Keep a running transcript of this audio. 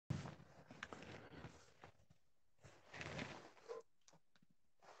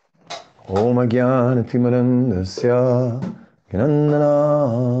Om Ajnana-timirandasya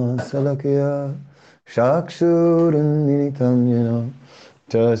Gnanana Salakaya Chakshurunmilitam Yena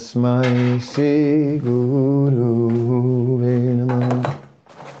Tasmai Shri Guruve Namah.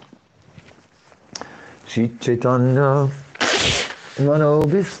 Shri Chaitanya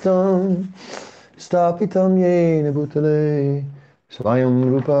Manobhistam Stapitam Yena Bhutale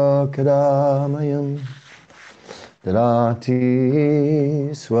Swayam Rupa Kadamayam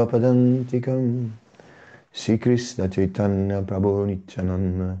Dadati Swapadantikam Shri Krishna Chaitanya Prabhu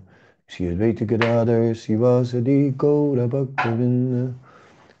Nityananda Shri Advaita Gadadhar Sivasadi Gaura Bhaktavinda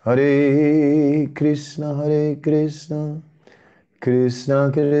Hare Krishna Krishna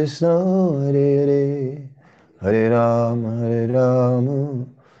Krishna Hare Hare Hare Rama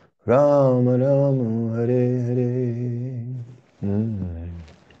Rama Rama Hare Hare.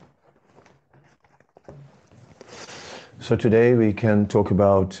 So today we can talk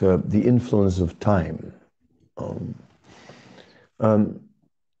about the influence of time.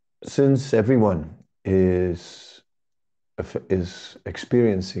 Since everyone is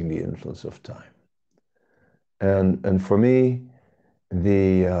experiencing the influence of time, and for me,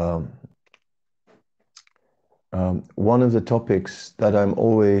 the one of the topics that I'm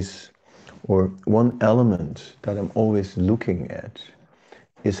always, or one element that I'm always looking at,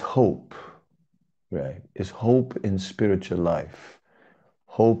 is hope. Right? Is hope in spiritual life,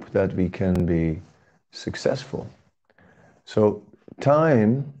 hope that we can be successful. So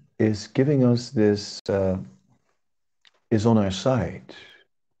time is giving us this, is on our side.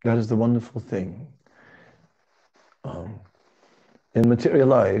 That is the wonderful thing. In material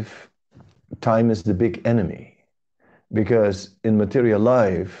life, time is the big enemy, because in material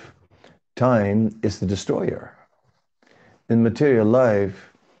life, time is the destroyer. In material life,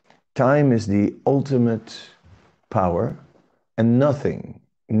 time is the ultimate power, and nothing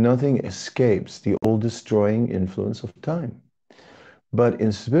escapes the all-destroying influence of time. But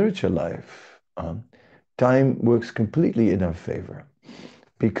in spiritual life, time works completely in our favor,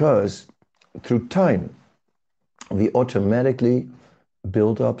 because through time, we automatically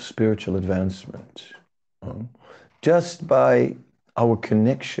build up spiritual advancement. Just by our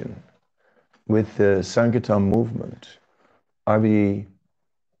connection with the Sankirtan movement, are we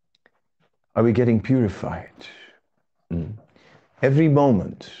getting purified? Every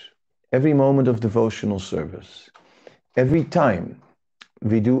moment of devotional service, every time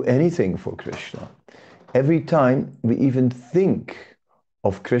we do anything for Krishna, every time we even think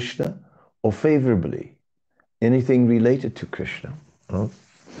of Krishna or favorably, anything related to Krishna,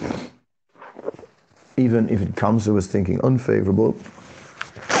 even if it comes to us thinking unfavorable,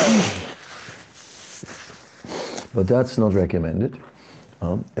 but that's not recommended.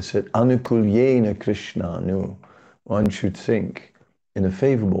 It said, Anukulyena Krishna, no. One should think in a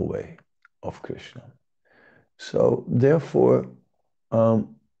favorable way of Krishna. So therefore,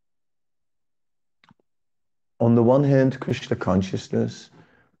 on the one hand, Krishna consciousness,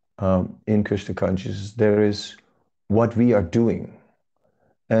 in Krishna consciousness, there is what we are doing.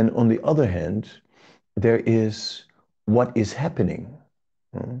 And on the other hand, there is what is happening.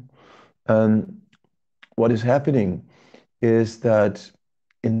 And what is happening is that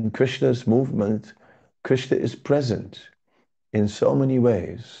in Krishna's movement, Krishna is present in so many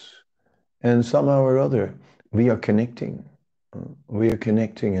ways. And somehow or other, we are connecting. We are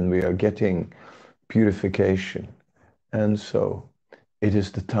connecting and we are getting purification. And so it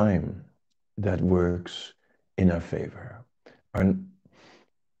is the time that works in our favor.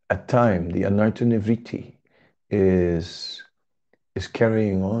 At time, the Anartha Nivritti is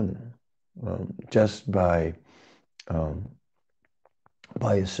carrying on just by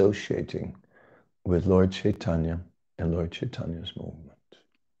associating with Lord Chaitanya and Lord Chaitanya's movement.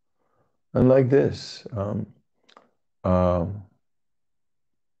 And like this, I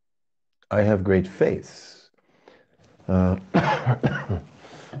have great faith. Sorry.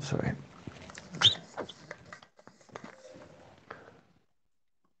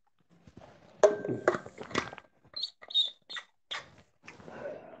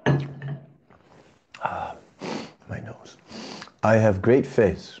 My nose. I have great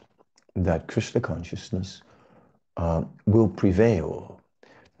faith that Krishna consciousness will prevail,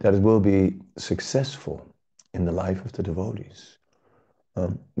 that it will be successful in the life of the devotees.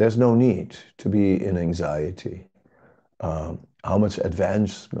 There's no need to be in anxiety. How much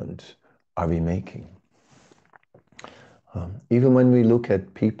advancement are we making? Even when we look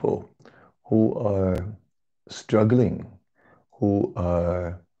at people who are struggling, who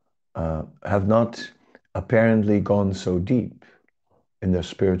have not apparently gone so deep in their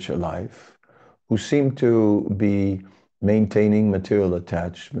spiritual life, who seem to be maintaining material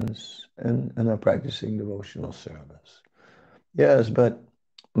attachments, and are practicing devotional service. Yes, but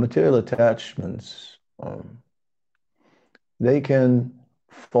material attachments, they can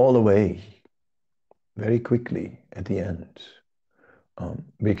fall away very quickly at the end,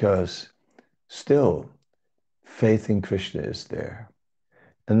 because still faith in Krishna is there.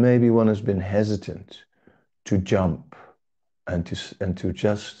 And maybe one has been hesitant to jump and to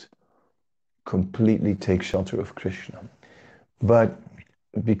just completely take shelter of Krishna. But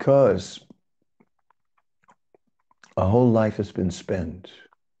because a whole life has been spent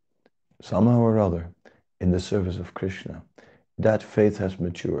somehow or other in the service of Krishna, that faith has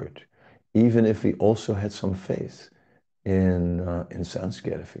matured. Even if we also had some faith in sense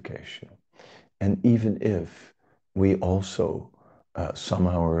gratification, and even if we also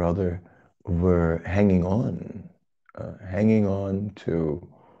somehow or other were hanging on to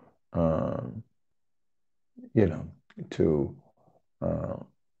uh, you know to uh,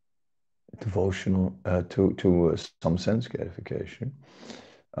 devotional to some sense gratification,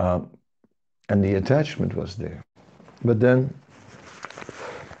 uh, and the attachment was there. But then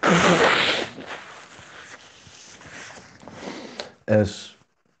as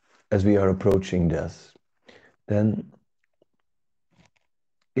as we are approaching death, then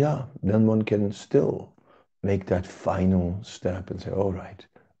yeah, then one can still make that final step and say, all right,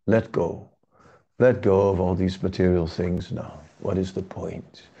 let go. Let go of all these material things now. What is the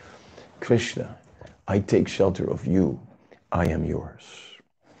point? Krishna, I take shelter of you. I am yours.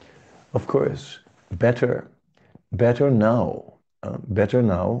 Of course, better, better now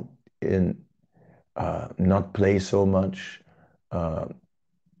in not play so much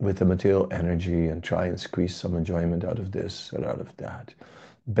with the material energy and try and squeeze some enjoyment out of this or out of that.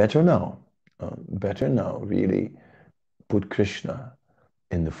 Better now, really put Krishna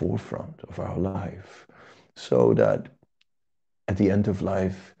in the forefront of our life, so that at the end of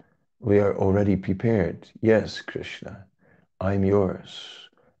life, we are already prepared. Yes, Krishna, I'm yours.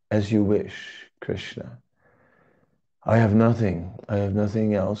 As you wish, Krishna. I have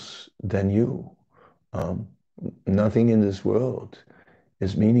nothing else than you. Um, Nothing in this world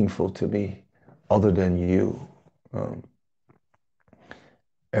is meaningful to me other than you. Um,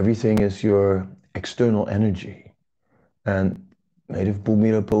 Everything is your external energy. And native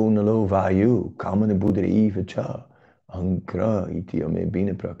bhumira nalo vayu kamana buddha cha ankara itiyame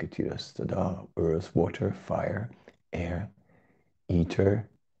bina prakritirastada. Earth, water, fire, air, ether,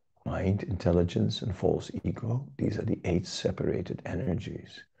 mind, intelligence, and false ego. These are the 8 separated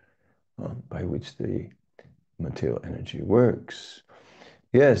energies by which the material energy works.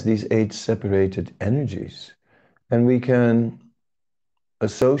 Yes, these 8 separated energies. And we can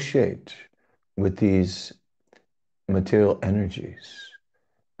associate with these material energies,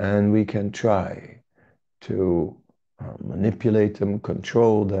 and we can try to manipulate them,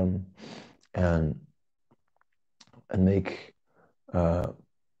 control them, and make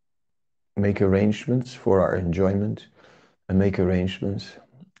make arrangements for our enjoyment, and make arrangements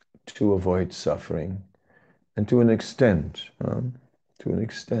to avoid suffering. And to an extent,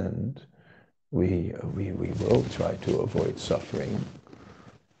 we will try to avoid suffering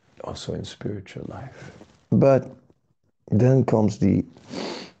also in spiritual life. But then comes the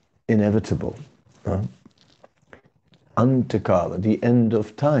inevitable, Antakala, the end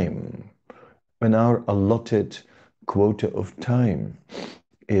of time, when our allotted quota of time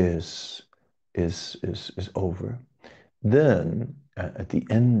is over. Then at the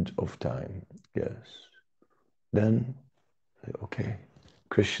end of time, yes, then okay,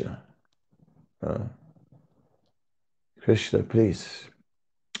 Krishna, Krishna, please,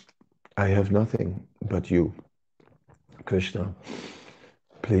 I have nothing but you. Krishna,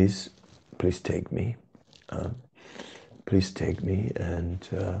 please take me. Please take me and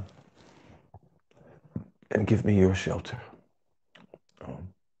give me your shelter.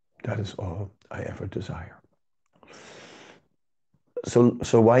 That is all I ever desire.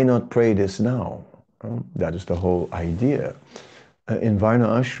 So why not pray this now? That is the whole idea. In Varna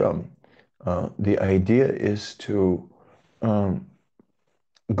Ashram, the idea is to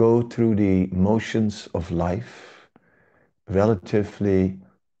go through the motions of life relatively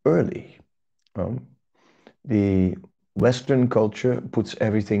early. The Western culture puts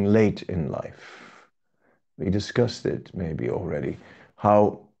everything late in life. We discussed it maybe already.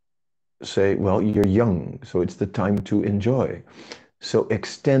 How say, well, you're young, so it's the time to enjoy. So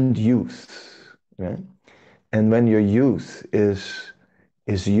extend youth. Yeah? And when your youth is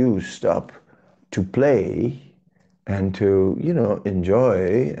used up to play and to,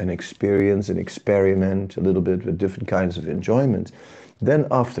 enjoy and experience and experiment a little bit with different kinds of enjoyment, then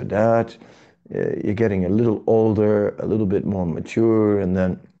after that, you're getting a little older, a little bit more mature, and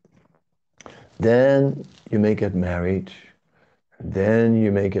then you may get married, then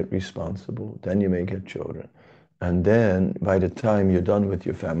you may get responsible, then you may get children. And then by the time you're done with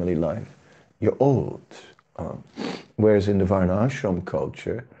your family life, you're old. Uh, Whereas in the Varnashram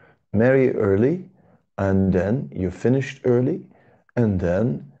culture, marry early, and then you're finished early, and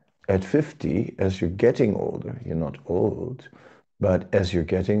then at 50, as you're getting older, you're not old, but as you're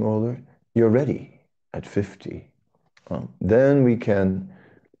getting older, you're ready at 50. Then we can,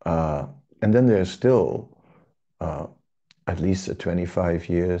 and then there's still uh, at least a 25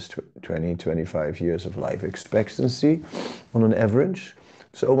 years, 20, 25 years of life expectancy on an average.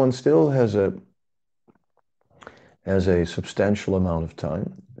 So one still has a substantial amount of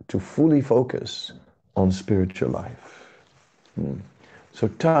time to fully focus on spiritual life. So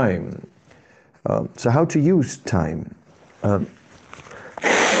time. So how to use time? Um,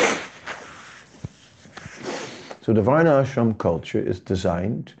 so the Varna Ashram culture is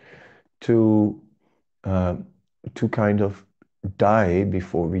designed to uh, kind of die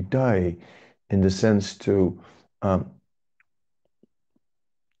before we die, in the sense um,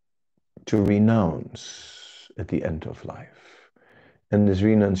 to renounce at the end of life. And this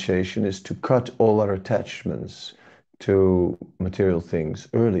renunciation is to cut all our attachments to material things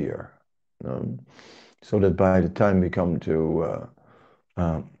earlier, so that by the time we come to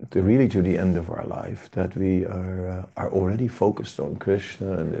really to the end of our life, that we are already focused on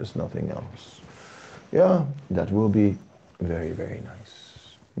Krishna and there's nothing else. Yeah, that will be very, very nice.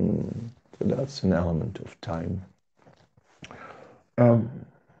 So that's an element of time. Um,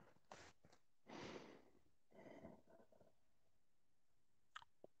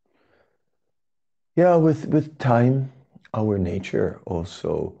 yeah, with time, our nature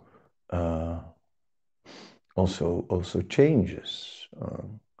uh, also changes.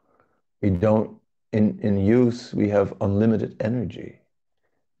 We don't in youth we have unlimited energy,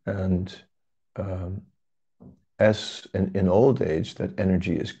 and um, as in old age, that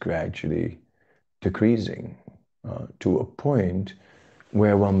energy is gradually decreasing to a point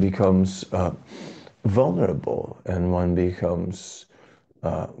where one becomes vulnerable, and one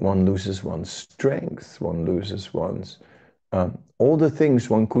loses one's strength, one loses one's all the things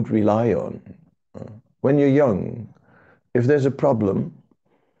one could rely on. When you're young, if there's a problem,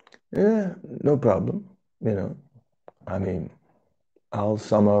 yeah, no problem. You know, I mean, I'll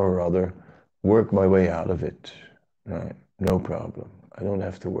somehow or other work my way out of it. Right? No problem. I don't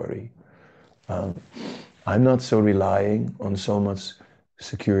have to worry. Um, I'm not so relying on so much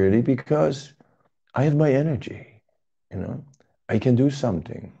security because I have my energy. You know, I can do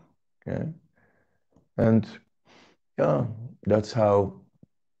something. Yeah, and yeah, that's how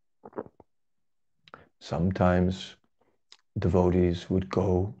sometimes devotees would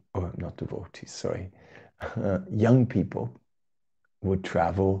go, or not devotees, sorry, young people would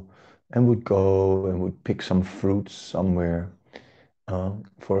travel and would go and would pick some fruits somewhere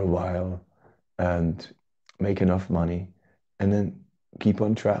for a while and make enough money and then keep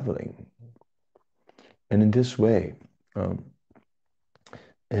on traveling. And in this way, um,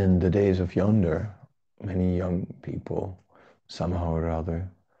 in the days of yonder, many young people somehow or other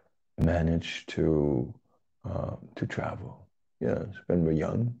manage to travel. Yes, when we're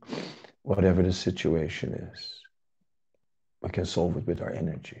young, whatever the situation is, we can solve it with our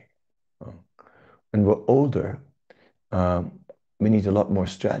energy. When we're older, um, we need a lot more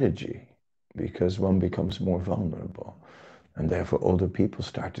strategy because one becomes more vulnerable. And therefore, older people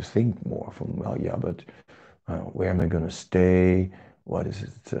start to think more from, well, yeah, but where am I going to stay? What is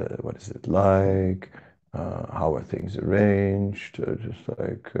it? What is it like? How are things arranged? Just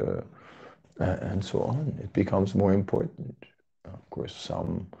like, and so on. It becomes more important. Of course,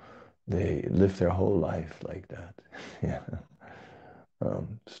 some they live their whole life like that. Yeah.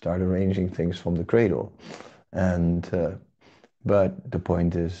 Start arranging things from the cradle, and but the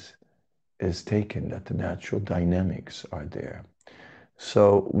point is taken that the natural dynamics are there.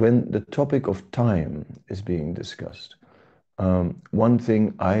 So when the topic of time is being discussed, one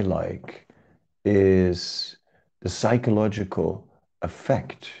thing I like is the psychological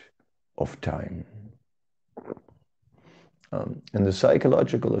effect of time. And the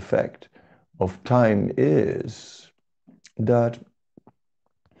psychological effect of time is that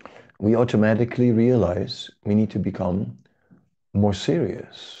we automatically realize we need to become more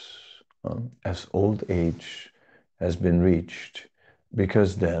serious as old age has been reached,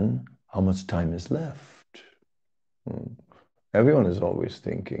 because then how much time is left? Everyone is always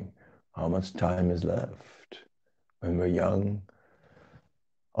thinking, how much time is left? When we're young,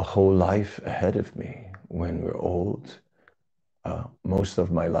 a whole life ahead of me. When we're old, most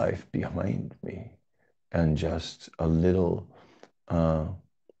of my life behind me and just a little,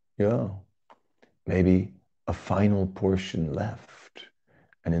 yeah, maybe a final portion left.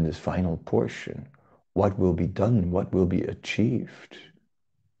 And in this final portion, what will be done, what will be achieved,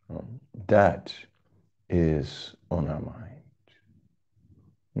 that is on our mind.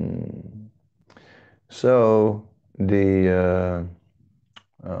 Hmm. So the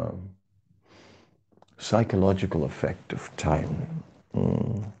psychological effect of time.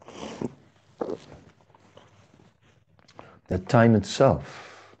 Mm. The time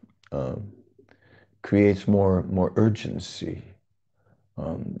itself creates more urgency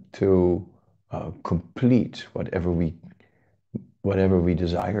to complete whatever we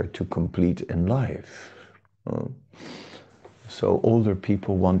desire to complete in life. Um, so older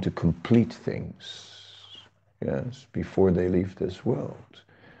people want to complete things, yes, before they leave this world,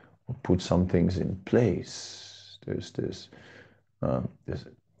 or put some things in place. There's this.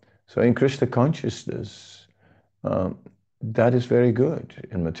 So in Krishna consciousness, um, that is very good.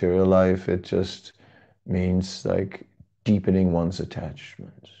 In material life, it just means like deepening one's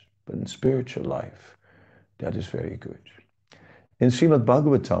attachment. But in spiritual life, that is very good. In Srimad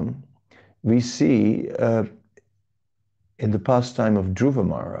Bhagavatam, we see in the pastime of Dhruva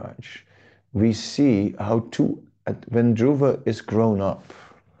Maharaj, we see how when Dhruva is grown up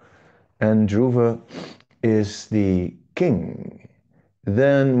and Dhruva is the king,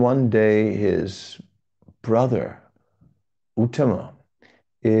 then one day his brother Uttama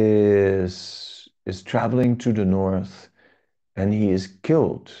is traveling to the north and he is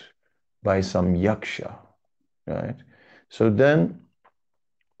killed by some yaksha, right? So then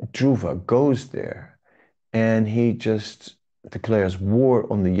Dhruva goes there and he just declares war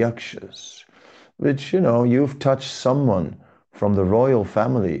on the yakshas, which, you've touched someone from the royal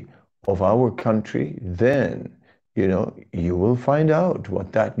family of our country, then, you will find out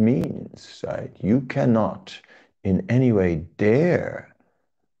what that means, right? You cannot in any way dare,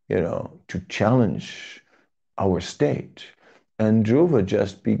 to challenge our state. And Dhruva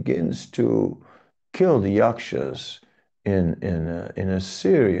just begins to kill the yakshas in a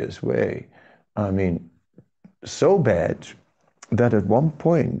serious way. I mean, so bad that at one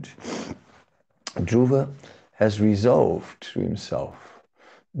point Dhruva has resolved to himself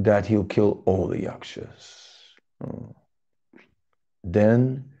that he'll kill all the yakshas.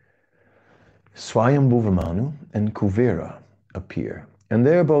 Then Swayambhuva Manu and Kuvera appear, and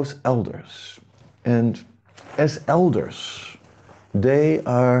they're both elders. And as elders, they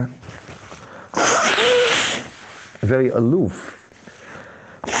are very aloof.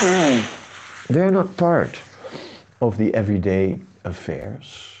 They're not part of the everyday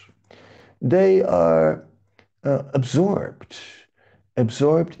affairs. They are absorbed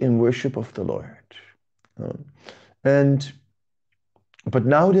in worship of the Lord. And but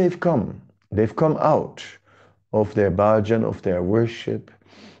now they've come out of their bhajan, of their worship,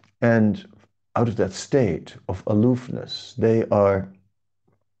 and out of that state of aloofness. They are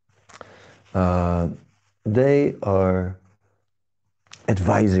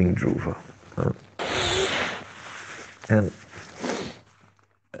advising Dhruva,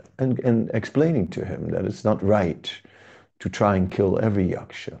 and explaining to him that it's not right to try and kill every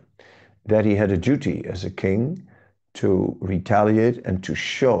yaksha, that he had a duty as a king to retaliate and to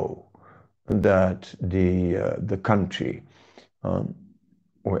show that the country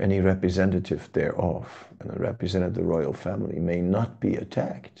or any representative thereof, and a representative of the royal family, may not be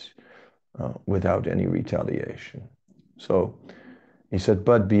attacked without any retaliation. So he said,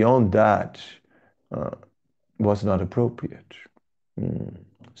 but beyond that was not appropriate.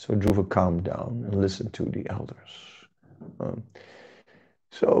 So Dhruva calmed down and listened to the elders.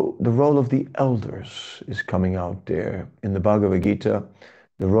 So the role of the elders is coming out there. In the Bhagavad Gita,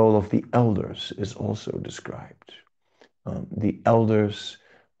 the role of the elders is also described. The elders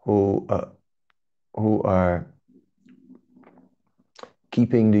who are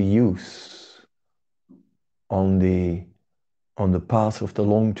keeping the youth on the path of the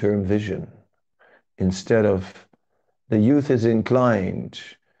long-term vision, instead of the youth is inclined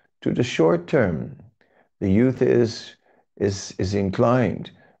to the short term. The youth is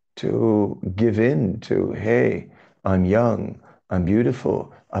inclined to give in to, hey, I'm young, I'm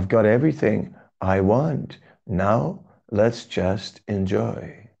beautiful, I've got everything I want. Now let's just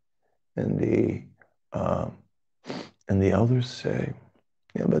enjoy. And the elders say,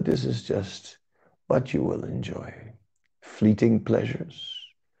 yeah, but this is just what you will enjoy. Fleeting pleasures,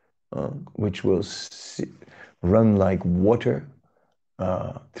 which will run like water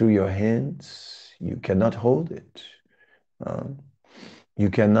through your hands. You cannot hold it. You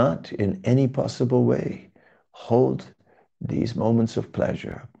cannot, in any possible way, hold these moments of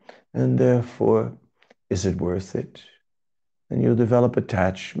pleasure. And therefore, is it worth it? And you'll develop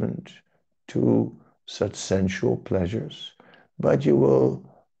attachment to such sensual pleasures, but you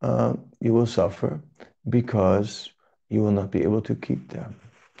will suffer because you will not be able to keep them.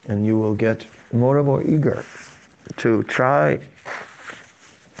 And you will get more and more eager to try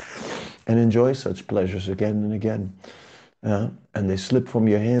and enjoy such pleasures again and again. And they slip from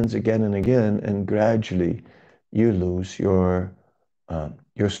your hands again and again, and gradually you lose your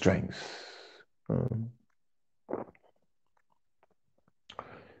strength. Um,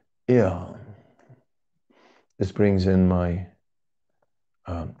 yeah, this brings in my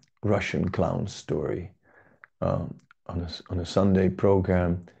Russian clown story. On a Sunday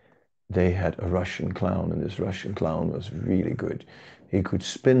program, they had a Russian clown, and this Russian clown was really good. He could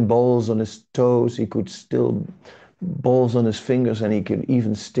spin balls on his toes, he could still balls on his fingers, and he could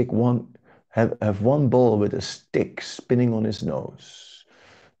even have one ball with a stick spinning on his nose.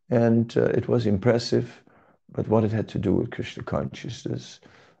 And it was impressive, but what it had to do with Krishna consciousness,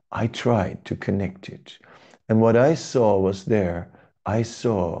 I tried to connect it. And what I saw was I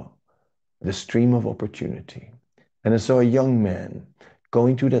saw the stream of opportunity. And I saw a young man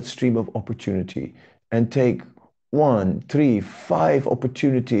going to that stream of opportunity and take 1, 3, 5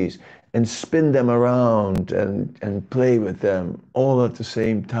 opportunities and spin them around and play with them all at the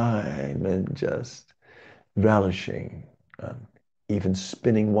same time and just relishing, um, even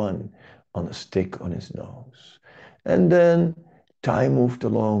spinning one on a stick on his nose. And then time moved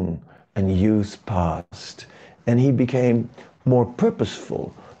along and youth passed and he became more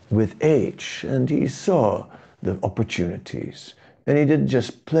purposeful with age and he saw the opportunities and he didn't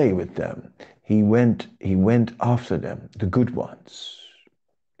just play with them. He went after them, the good ones.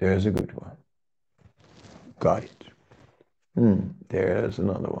 There's a good one. Got it. There's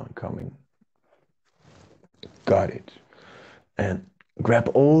another one coming. Got it. And grab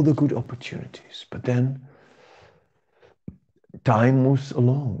all the good opportunities. But then time moves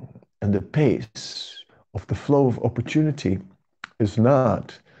along and the pace of the flow of opportunity is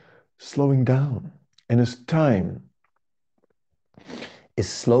not slowing down. And as time is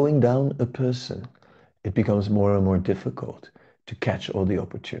slowing down a person, it becomes more and more difficult to catch all the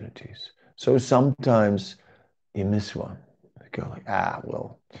opportunities. So sometimes you miss one. You go like,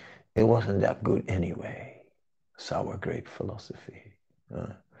 well, it wasn't that good anyway. Sour grape philosophy.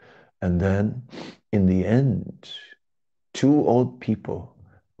 And then in the end, 2 old people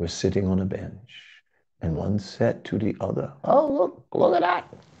were sitting on a bench and one said to the other, oh, look at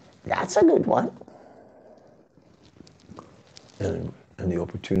that. That's a good one. And the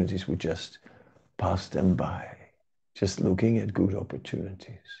opportunities would just pass them by, just looking at good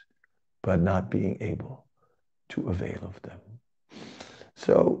opportunities, but not being able to avail of them.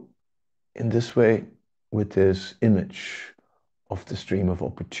 So in this way, with this image of the stream of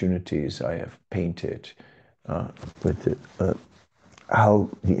opportunities I have painted with how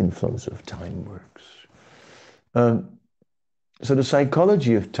the influence of time works. So the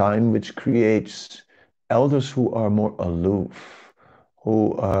psychology of time, which creates elders who are more aloof,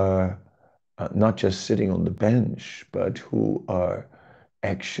 who are not just sitting on the bench, but who are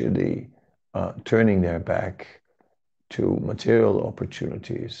actually turning their back to material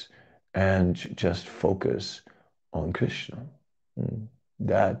opportunities and just focus on Krishna.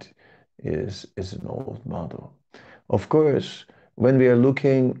 That is an old model. Of course, when we are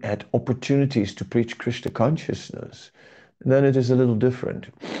looking at opportunities to preach Krishna consciousness, then it is a little different.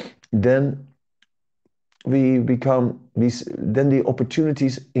 Then then the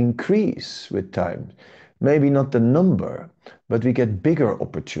opportunities increase with time. Maybe not the number, but we get bigger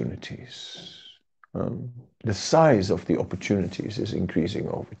opportunities. The size of the opportunities is increasing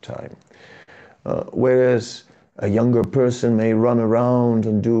over time. Whereas a younger person may run around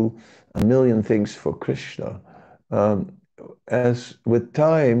and do a million things for Krishna. As with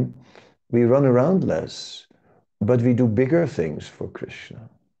time, we run around less, but we do bigger things for Krishna.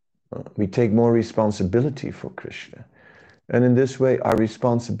 We take more responsibility for Krishna. And in this way, our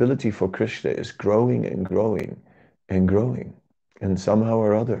responsibility for Krishna is growing and growing and growing. And somehow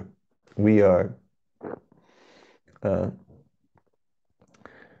or other, we are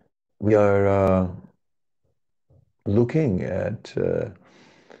looking at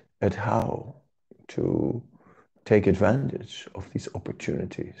how to take advantage of these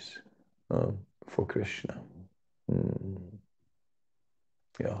opportunities for Krishna.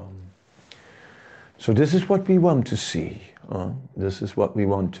 Yeah. So this is what we want to see. This is what we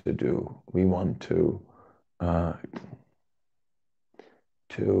want to do. We want to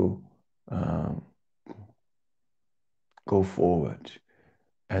go forward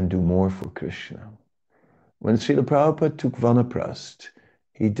and do more for Krishna. When Srila Prabhupada took Vanaprasth,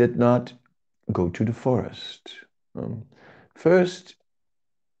 he did not go to the forest. First,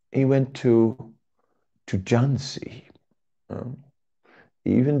 he went to Jhansi.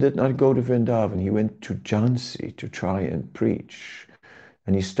 He even did not go to Vrindavan. He went to Jhansi to try and preach.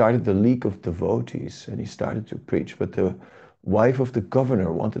 And he started the League of Devotees and he started to preach. But the wife of the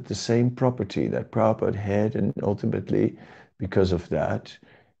governor wanted the same property that Prabhupada had, and ultimately, because of that,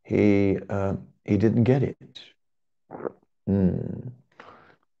 he didn't get it. And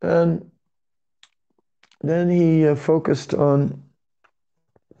then he focused on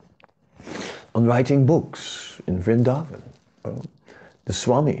writing books in Vrindavan. The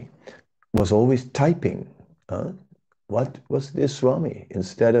Swami was always typing. What was this Swami?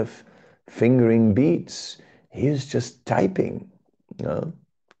 Instead of fingering beads, he was just typing.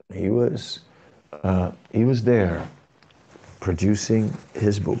 He was there producing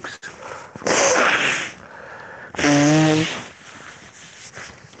his books.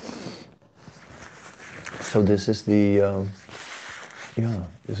 So this is the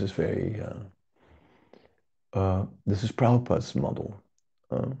this is very this is Prabhupada's model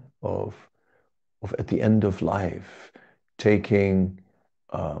of at the end of life taking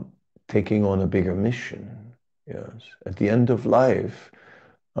on a bigger mission. Yes, at the end of life,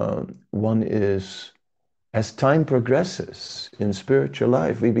 one is, as time progresses in spiritual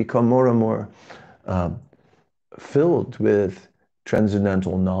life, we become more and more filled with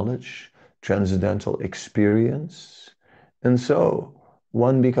transcendental knowledge, transcendental experience, and so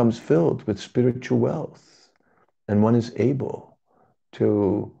one becomes filled with spiritual wealth, and one is able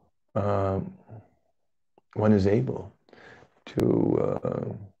to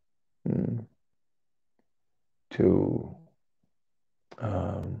to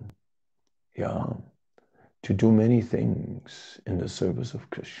to do many things in the service of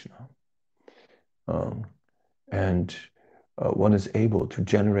Krishna. And one is able to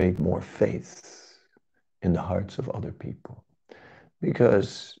generate more faith in the hearts of other people.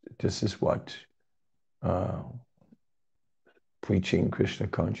 Because this is what preaching Krishna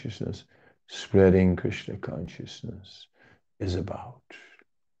consciousness, spreading Krishna consciousness is about.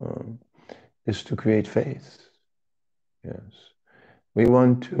 Is to create faith. Yes. We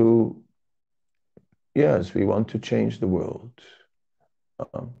want to change the world.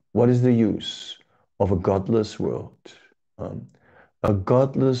 What is the use of a godless world? A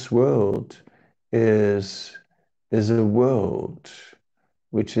godless world is a world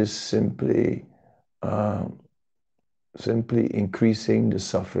which is simply increasing the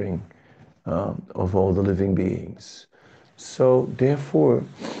suffering of all the living beings. So therefore,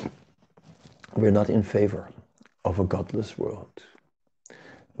 we're not in favor of a godless world.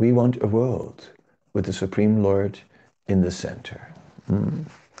 We want a world with the Supreme Lord in the center.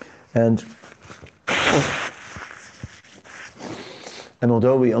 And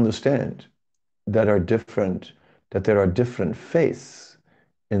although we understand that there are different faiths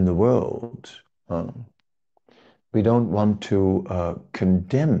in the world, we don't want to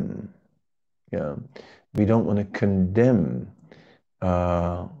condemn. Yeah, we don't want to condemn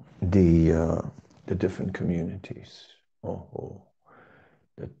the different communities. Oh,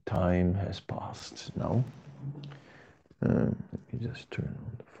 the time has passed now. Let me just turn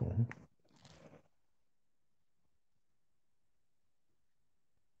on the phone.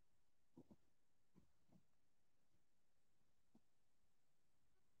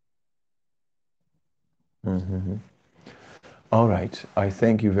 All right, I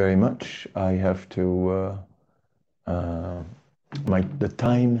thank you very much. I have to, the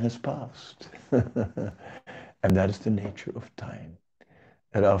time has passed. And that is the nature of time.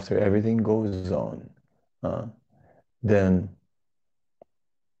 That after everything goes on, then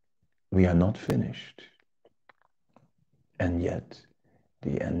we are not finished. And yet,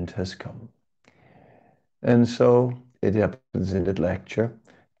 the end has come. And so it happens in that lecture.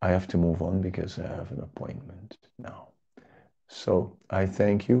 I have to move on because I have an appointment now. So I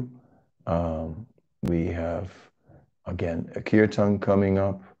thank you. We have, again, a kirtan coming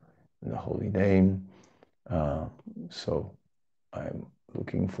up in the holy name. So I'm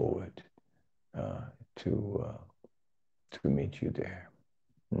looking forward to meet you there.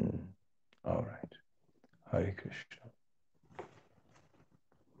 All right. Hare Krishna.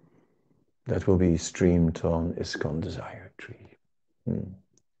 That will be streamed on ISKCON Desire Tree.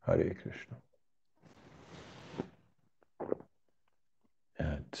 Hare Krishna.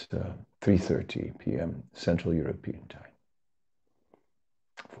 At 3:30 p.m. Central European Time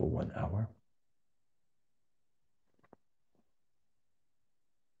for 1 hour.